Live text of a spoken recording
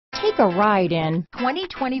Take a ride in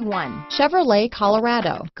 2021 Chevrolet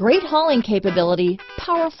Colorado. Great hauling capability,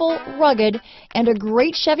 powerful, rugged, and a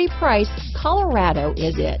great Chevy price, Colorado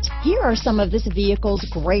is it. Here are some of this vehicle's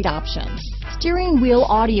great options: steering wheel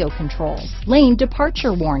audio controls, lane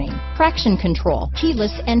departure warning, traction control,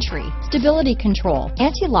 keyless entry, stability control,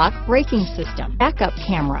 anti-lock braking system, backup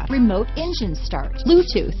camera, remote engine start,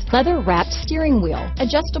 Bluetooth, leather-wrapped steering wheel,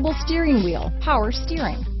 adjustable steering wheel, power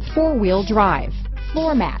steering, four-wheel drive,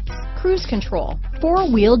 floor mats, cruise control,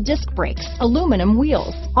 four-wheel disc brakes, aluminum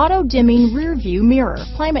wheels, auto-dimming rear-view mirror,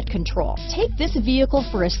 climate control. Take this vehicle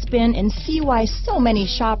for a spin and see why so many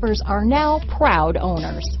shoppers are now proud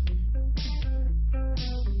owners.